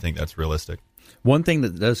growth. I think that's realistic. One thing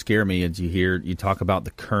that does scare me is you talk about the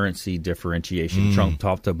currency differentiation. Trump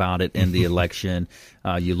talked about it in the election.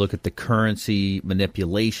 You look at the currency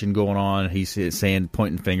manipulation going on. He's saying,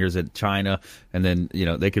 pointing fingers at China, and then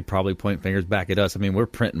they could probably point fingers back at us. I mean, we're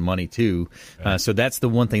printing money too. So that's the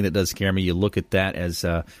one thing that does scare me. You look at that as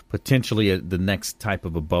potentially the next type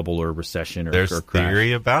of a bubble or recession or There's crash.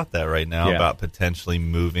 theory about that right now, about potentially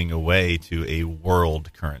moving away to a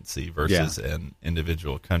world currency versus an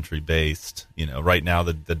individual country based. Right now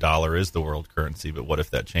the dollar is the world currency, but what if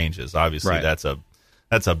that changes? Obviously, that's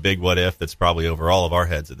a big what if that's probably over all of our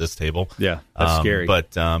heads at this table. Yeah, that's scary.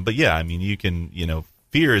 But yeah, I mean, you can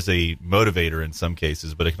fear is a motivator in some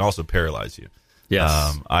cases, but it can also paralyze you.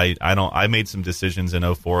 Yes. I made some decisions in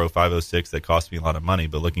 04, 05, 06 that cost me a lot of money,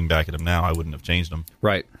 but looking back at them now, I wouldn't have changed them.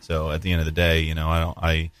 Right. So at the end of the day,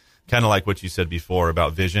 I kind of like what you said before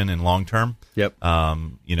about vision and long term. Yep.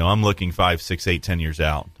 I'm looking 5, 6, 8, 10 years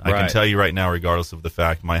out. I can tell you right now, regardless of the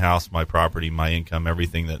fact, my house, my property, my income,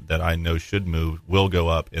 everything that I know should move will go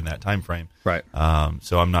up in that time frame. Right.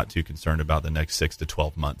 So I'm not too concerned about the next 6 to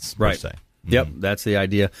 12 months per se. Yep, that's the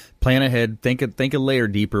idea. Plan ahead. Think a layer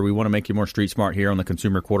deeper. We want to make you more street smart here on the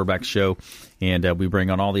Consumer Quarterback Show, and we bring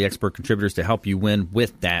on all the expert contributors to help you win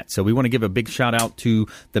with that. So we want to give a big shout out to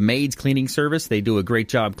the Maids Cleaning Service. They do a great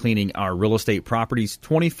job cleaning our real estate properties.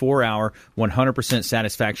 24-hour, 100%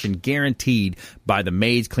 satisfaction guaranteed by the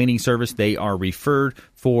Maids Cleaning Service. They are referred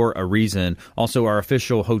for a reason. Also, our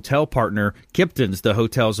official hotel partner, Kipton's, the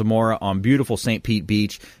Hotel Zamora on beautiful St. Pete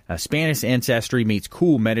Beach. Spanish ancestry meets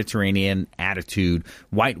cool Mediterranean attitude.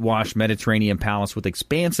 Whitewashed Mediterranean palace with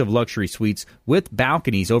expansive luxury suites with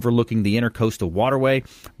balconies overlooking the intercoastal waterway.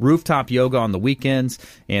 Rooftop yoga on the weekends.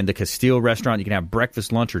 And the Castile restaurant. You can have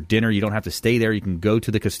breakfast, lunch, or dinner. You don't have to stay there. You can go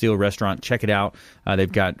to the Castile restaurant. Check it out.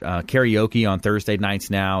 They've got karaoke on Thursday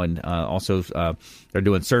nights now. And also they're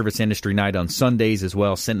doing service industry night on Sundays as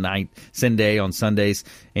well. Sunday on Sundays.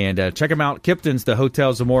 And check them out. Kipton's, the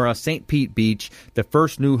Hotel Zamora, St. Pete Beach. The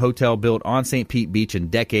first new hotel built on St. Pete Beach in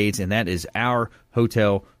decades. And that is our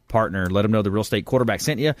hotel partner. Let them know the Real Estate Quarterback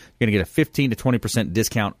sent you. You're going to get a 15 to 20%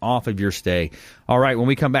 discount off of your stay. All right, when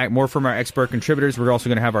we come back, more from our expert contributors. We're also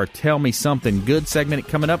going to have our Tell Me Something Good segment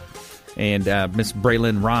coming up. And Miss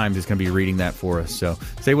Braylon Rhymes is going to be reading that for us. So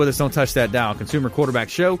stay with us. Don't touch that dial. Consumer Quarterback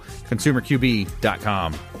Show,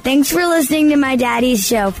 consumerqb.com. Thanks for listening to my daddy's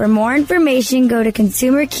show. For more information, go to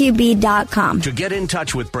consumerqb.com. To get in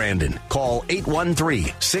touch with Brandon, call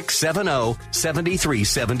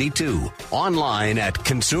 813-670-7372. Online at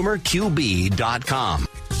consumerqb.com.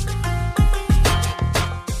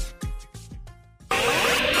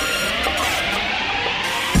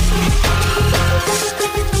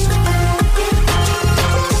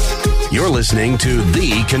 You're listening to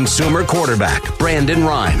The Consumer Quarterback, Brandon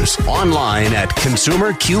Rhymes, online at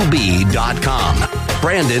consumerqb.com.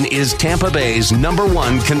 Brandon is Tampa Bay's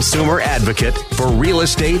 #1 consumer advocate for real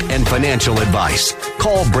estate and financial advice.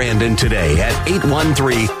 Call Brandon today at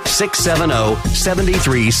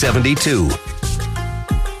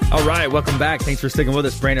 813-670-7372. All right, welcome back. Thanks for sticking with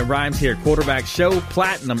us. Brandon Rhymes here, Quarterback Show,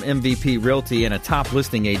 Platinum MVP Realty, and a top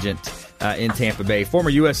listing agent in Tampa Bay.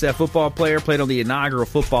 Former USF football player, played on the inaugural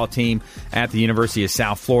football team at the University of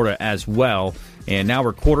South Florida as well. And now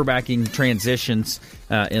we're quarterbacking transitions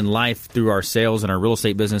in life through our sales and our real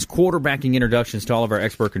estate business, quarterbacking introductions to all of our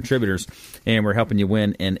expert contributors, and we're helping you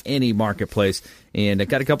win in any marketplace. And I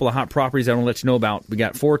got a couple of hot properties I want to let you know about. We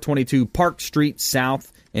got 422 Park Street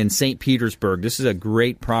South in St. Petersburg. This is a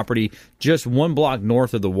great property just one block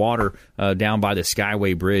north of the water down by the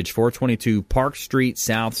Skyway Bridge. 422 Park Street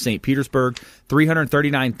South, St. Petersburg.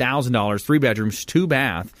 $339,000, 3 bedrooms, 2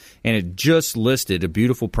 bath, and it just listed. A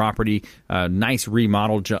beautiful property, nice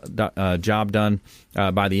remodel job done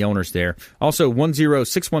by the owners there. Also,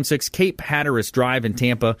 10616 Cape Hatteras Drive in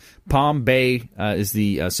Tampa. Palm Bay is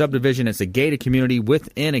the subdivision. It's a gated community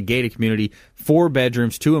within a gated community. 4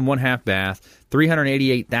 bedrooms, 2 and 1/2 bath.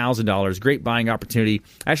 $388,000. Great buying opportunity.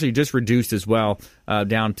 Actually, just reduced as well,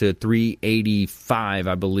 down to $385,000,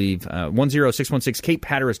 I believe. 10616 Cape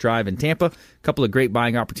Hatteras Drive in Tampa. A couple of great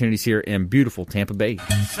buying opportunities here in beautiful Tampa Bay.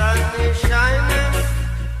 Sun is shining,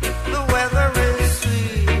 the weather is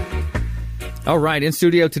sweet. All right, in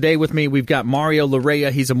studio today with me, we've got Mario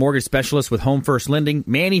Larrea. He's a mortgage specialist with Home First Lending.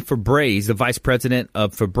 Manny Febre, he's the vice president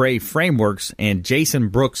of Febre Frameworks, and Jason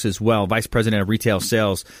Brooks as well, vice president of retail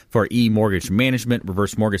sales for eMortgage Management,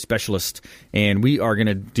 reverse mortgage specialist. And we are going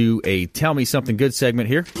to do a Tell Me Something Good segment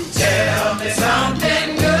here. Tell me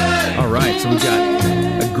something good. All right, so we've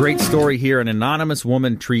got a great story here. An anonymous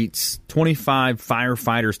woman treats 25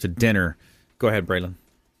 firefighters to dinner. Go ahead, Braylon.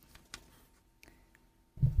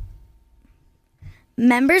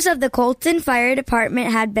 Members of the Colton Fire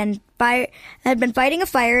Department had been fighting a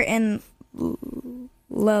fire in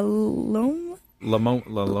La Loma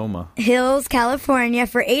Hills, California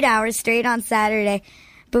for 8 hours straight on Saturday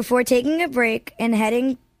before taking a break and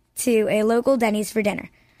heading to a local Denny's for dinner.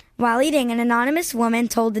 While eating, an anonymous woman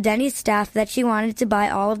told the Denny's staff that she wanted to buy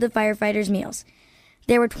all of the firefighters' meals.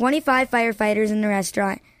 There were 25 firefighters in the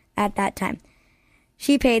restaurant at that time.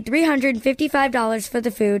 She paid $355 for the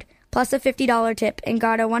food, plus a $50 tip, and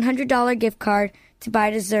got a $100 gift card to buy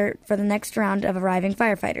dessert for the next round of arriving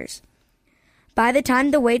firefighters. By the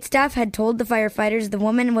time the waitstaff had told the firefighters, the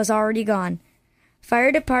woman was already gone.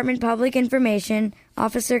 Fire Department Public Information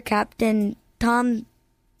Officer Captain Tom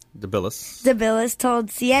DeBillis told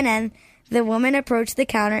CNN the woman approached the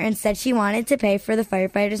counter and said she wanted to pay for the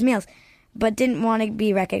firefighters' meals, but didn't want to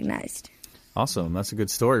be recognized. Awesome. That's a good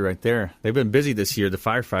story right there. They've been busy this year. The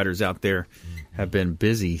firefighters out there have been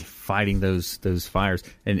busy fighting those fires.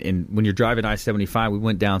 And when you're driving I-75, we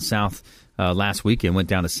went down south last weekend, went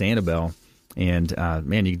down to Sanibel. And,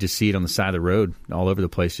 man, you can just see it on the side of the road all over the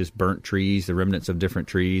place, just burnt trees, the remnants of different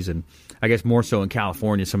trees. And I guess more so in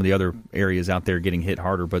California, some of the other areas out there getting hit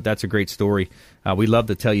harder. But that's a great story. We love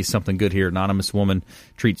to tell you something good here. Anonymous woman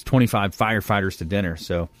treats 25 firefighters to dinner.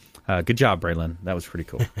 So good job, Braylon. That was pretty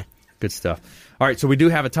cool. Good stuff. All right, so we do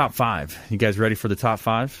have a top 5. You guys ready for the top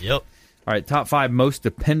 5? Yep. All right, top 5 most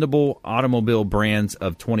dependable automobile brands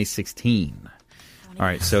of 2016. All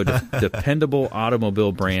right, so dependable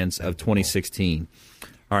automobile brands of 2016.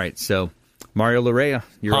 All right, so Mario Larrea,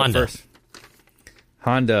 you're Honda. up first.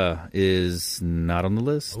 Honda is not on the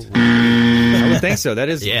list. I would think so.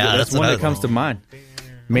 That's one that comes to mind.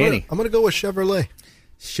 Manny. I'm going to go with Chevrolet.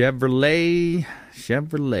 Chevrolet.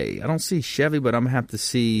 I don't see Chevy, but I'm going to have to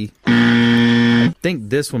see. I think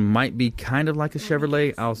this one might be kind of like a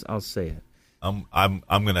Chevrolet. I'll say it. I'm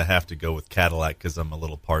going to have to go with Cadillac because I'm a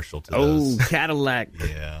little partial to those. Oh, Cadillac.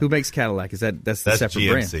 Yeah. Who makes Cadillac? That's the separate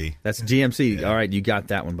GMC. brand. That's GMC. Yeah. All right, you got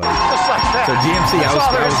that one, buddy. So GMC, I was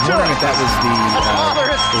wondering if that was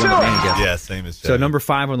the one that Manny guessed. Yeah, same as Chevy. So number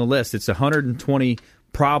 5 on the list, it's 120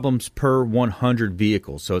 problems per 100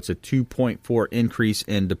 vehicles. So it's a 2.4 increase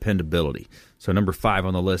in dependability. So number 5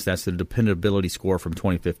 on the list, that's the dependability score from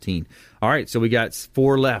 2015. All right, so we got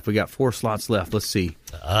 4 left. We got 4 slots left. Let's see.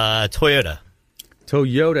 Toyota.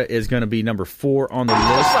 Toyota is going to be number 4 on the list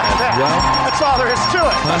as well. That's all there is to it.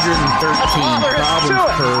 113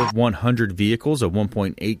 problems per 100 vehicles, a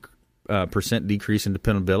 1.8% decrease in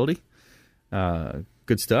dependability.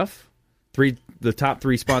 Good stuff. The top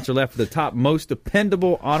 3 spots are left for the top most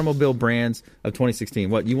dependable automobile brands of 2016.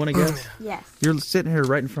 What, you want to guess? Yes. You're sitting here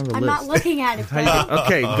right in front of the I'm list. not looking at it.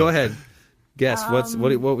 Okay, go ahead. Guess.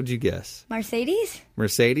 What would you guess? Mercedes?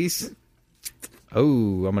 Mercedes? Oh,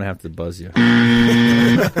 I'm going to have to buzz you.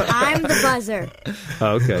 I'm the buzzer.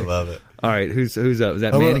 Oh, okay. I love it. All right, who's up? Is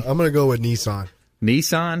that Manny? I'm going to go with Nissan.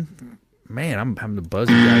 Nissan? Man, I'm having to buzz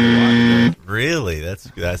you guys a lot today. Really?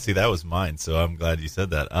 See, that was mine, so I'm glad you said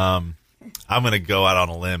that. I'm going to go out on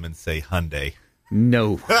a limb and say Hyundai.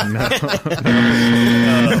 No. I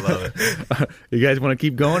love it. You guys want to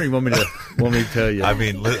keep going, or you want me to tell you? I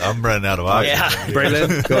mean, I'm running out of options. Yeah.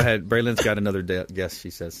 Braylon, go ahead. Braylon's got another guess, she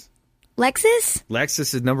says. Lexus?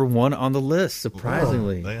 Lexus is number 1 on the list,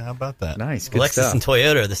 surprisingly. Oh, how about that? Nice, good Lexus stuff. and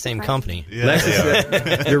Toyota are the same company. Yeah,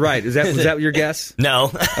 Lexus, you're right. Was that your guess?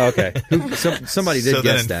 No. Okay. Somebody did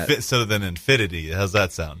guess that. So then Infinity, how's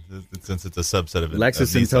that sound? Since it's a subset of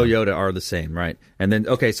Lexus of and Nissan. Toyota are the same, right? And then,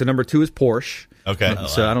 okay, so number 2 is Porsche. Okay.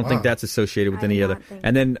 So I don't think that's associated with any other.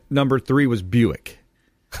 And then number 3 was Buick.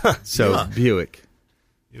 So Buick.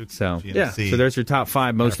 So GMC. so there's your top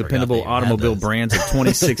 5 most forgot dependable that you had automobile those. brands of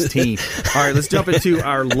 2016. All right, let's jump into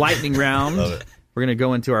our lightning round. Love it. We're going to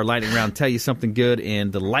go into our lightning round, tell you something good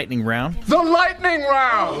in the lightning round. The lightning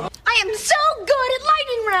round! I am so good at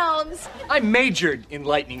lightning rounds. I majored in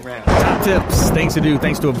lightning rounds. Top tips, things to do,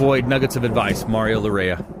 things to avoid, nuggets of advice. Mario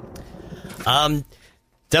Larrea.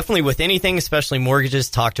 Definitely with anything, especially mortgages,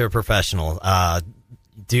 talk to a professional.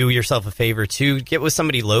 Do yourself a favor to get with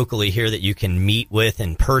somebody locally here that you can meet with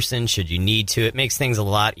in person should you need to. It makes things a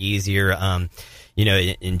lot easier.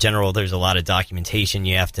 In general, there's a lot of documentation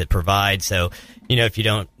you have to provide. So, if you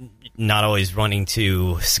don't, not always running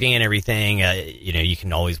to scan everything, you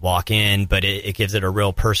can always walk in, but it gives it a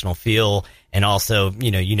real personal feel. and also,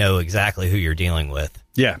 you know exactly who you're dealing with.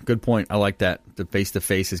 Yeah, good point. I like that. The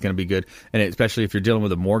face-to-face is going to be good. And especially if you're dealing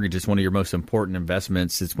with a mortgage, it's one of your most important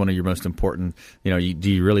investments. It's one of your most important, do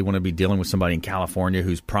you really want to be dealing with somebody in California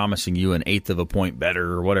who's promising you an eighth of a point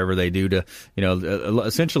better or whatever they do to,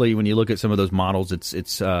 essentially when you look at some of those models,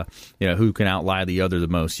 it's who can outlie the other the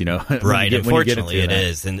most, Right. Unfortunately, it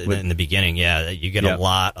is in the beginning. Yeah. You get a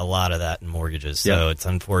lot of that in mortgages. So it's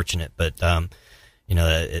unfortunate, but,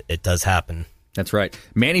 it does happen. That's right.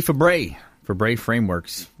 Manny Febre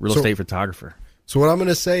Frameworks, real estate photographer. So what I'm going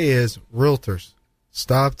to say is, realtors,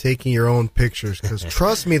 stop taking your own pictures, because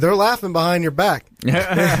trust me, they're laughing behind your back.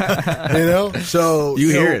 So you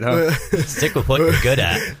hear it, huh? Stick with what you're good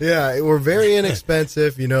at. Yeah, we're very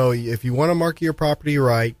inexpensive. If you want to market your property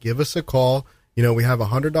right, give us a call. We have a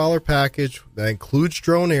 $100 package that includes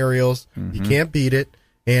drone aerials. Mm-hmm. You can't beat it.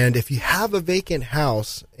 And if you have a vacant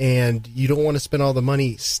house and you don't want to spend all the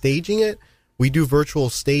money staging it, we do virtual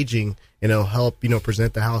staging, and it'll help,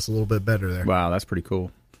 present the house a little bit better there. Wow, that's pretty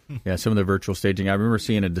cool. Yeah, some of the virtual staging. I remember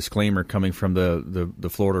seeing a disclaimer coming from the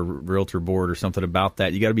Florida Realtor Board or something about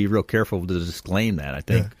that. You got to be real careful to disclaim that, I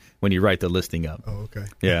think, when you write the listing up. Oh, okay.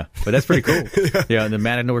 Yeah, but that's pretty cool. Yeah, the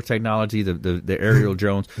Matador technology, the aerial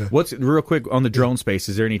drones. Yeah. What's real quick on the drone space?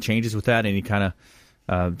 Is there any changes with that? Any kind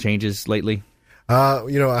of changes lately? I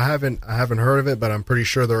haven't heard of it, but I'm pretty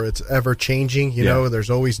sure it's ever changing. There's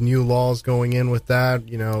always new laws going in with that.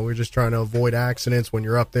 We're just trying to avoid accidents when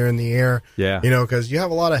you're up there in the air. Yeah. Because you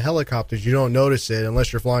have a lot of helicopters. You don't notice it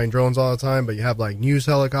unless you're flying drones all the time, but you have like news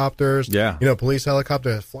helicopters. Yeah. Police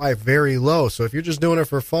helicopters that fly very low. So if you're just doing it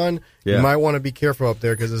for fun, you might want to be careful up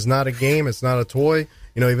there, because it's not a game. It's not a toy.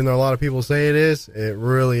 Even though a lot of people say it is, it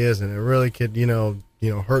really isn't. It really could,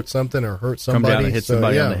 hurt something or hurt somebody. Come down and hit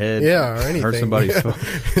somebody on the head. Yeah, or anything. Hurt somebody's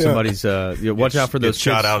watch out for those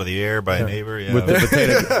shot out of the air by a neighbor. Yeah. With the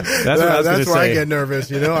potato. That's where I get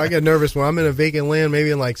nervous. I get nervous when I'm in a vacant land, maybe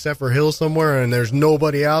in like Zephyr Hills somewhere, and there's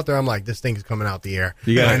nobody out there. I'm like, this thing's coming out the air.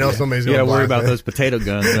 I know somebody's going to worry about those potato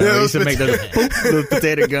guns. We used to make those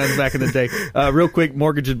potato guns back in the day. Real quick,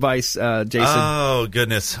 mortgage advice, Jason. Oh,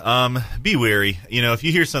 goodness. Be wary. If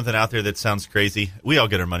you hear something out there that sounds crazy, we all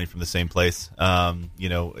get our money from the same place.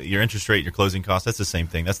 Your interest rate, your closing costs, that's the same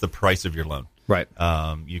thing. That's the price of your loan. Right.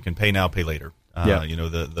 You can pay now, pay later.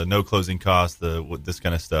 The no closing costs, this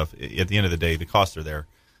kind of stuff. At the end of the day, the costs are there.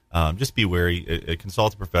 Just be wary.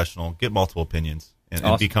 Consult a professional. Get multiple opinions.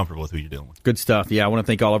 And be comfortable with who you're dealing with. Good stuff. Yeah, I want to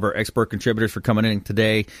thank all of our expert contributors for coming in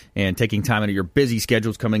today and taking time out of your busy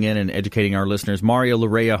schedules coming in and educating our listeners. Mario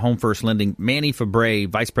Larrea, Home First Lending, Manny Febre,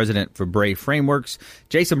 Vice President, Febre Frameworks,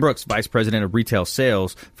 Jason Brooks, Vice President of Retail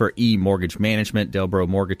Sales for E-Mortgage Management, Delbro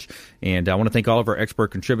Mortgage. And I want to thank all of our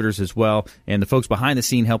expert contributors as well, and the folks behind the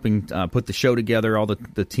scene helping put the show together, all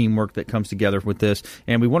the teamwork that comes together with this.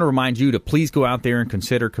 And we want to remind you to please go out there and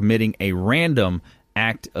consider committing a random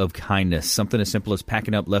act of kindness. Something as simple as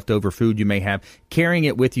packing up leftover food you may have, carrying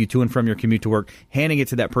it with you to and from your commute to work, handing it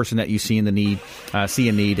to that person that you see in need,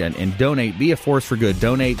 and donate. Be a force for good.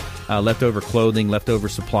 Donate leftover clothing, leftover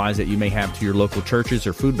supplies that you may have to your local churches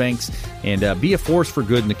or food banks, and be a force for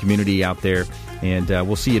good in the community out there. And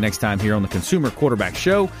we'll see you next time here on the Consumer Quarterback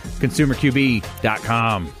Show,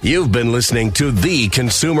 ConsumerQB.com. You've been listening to The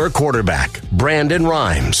Consumer Quarterback, Brandon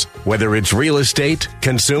Rhymes. Whether it's real estate,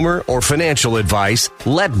 consumer, or financial advice,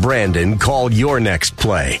 let Brandon call your next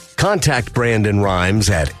play. Contact Brandon Rhymes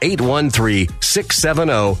at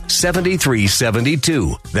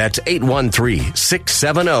 813-670-7372. That's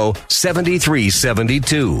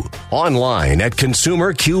 813-670-7372. Online at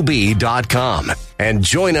ConsumerQB.com. And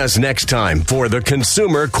join us next time for the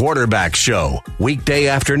Consumer Quarterback Show, weekday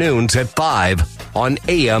afternoons at 5 on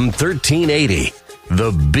AM 1380.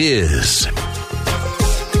 The Biz.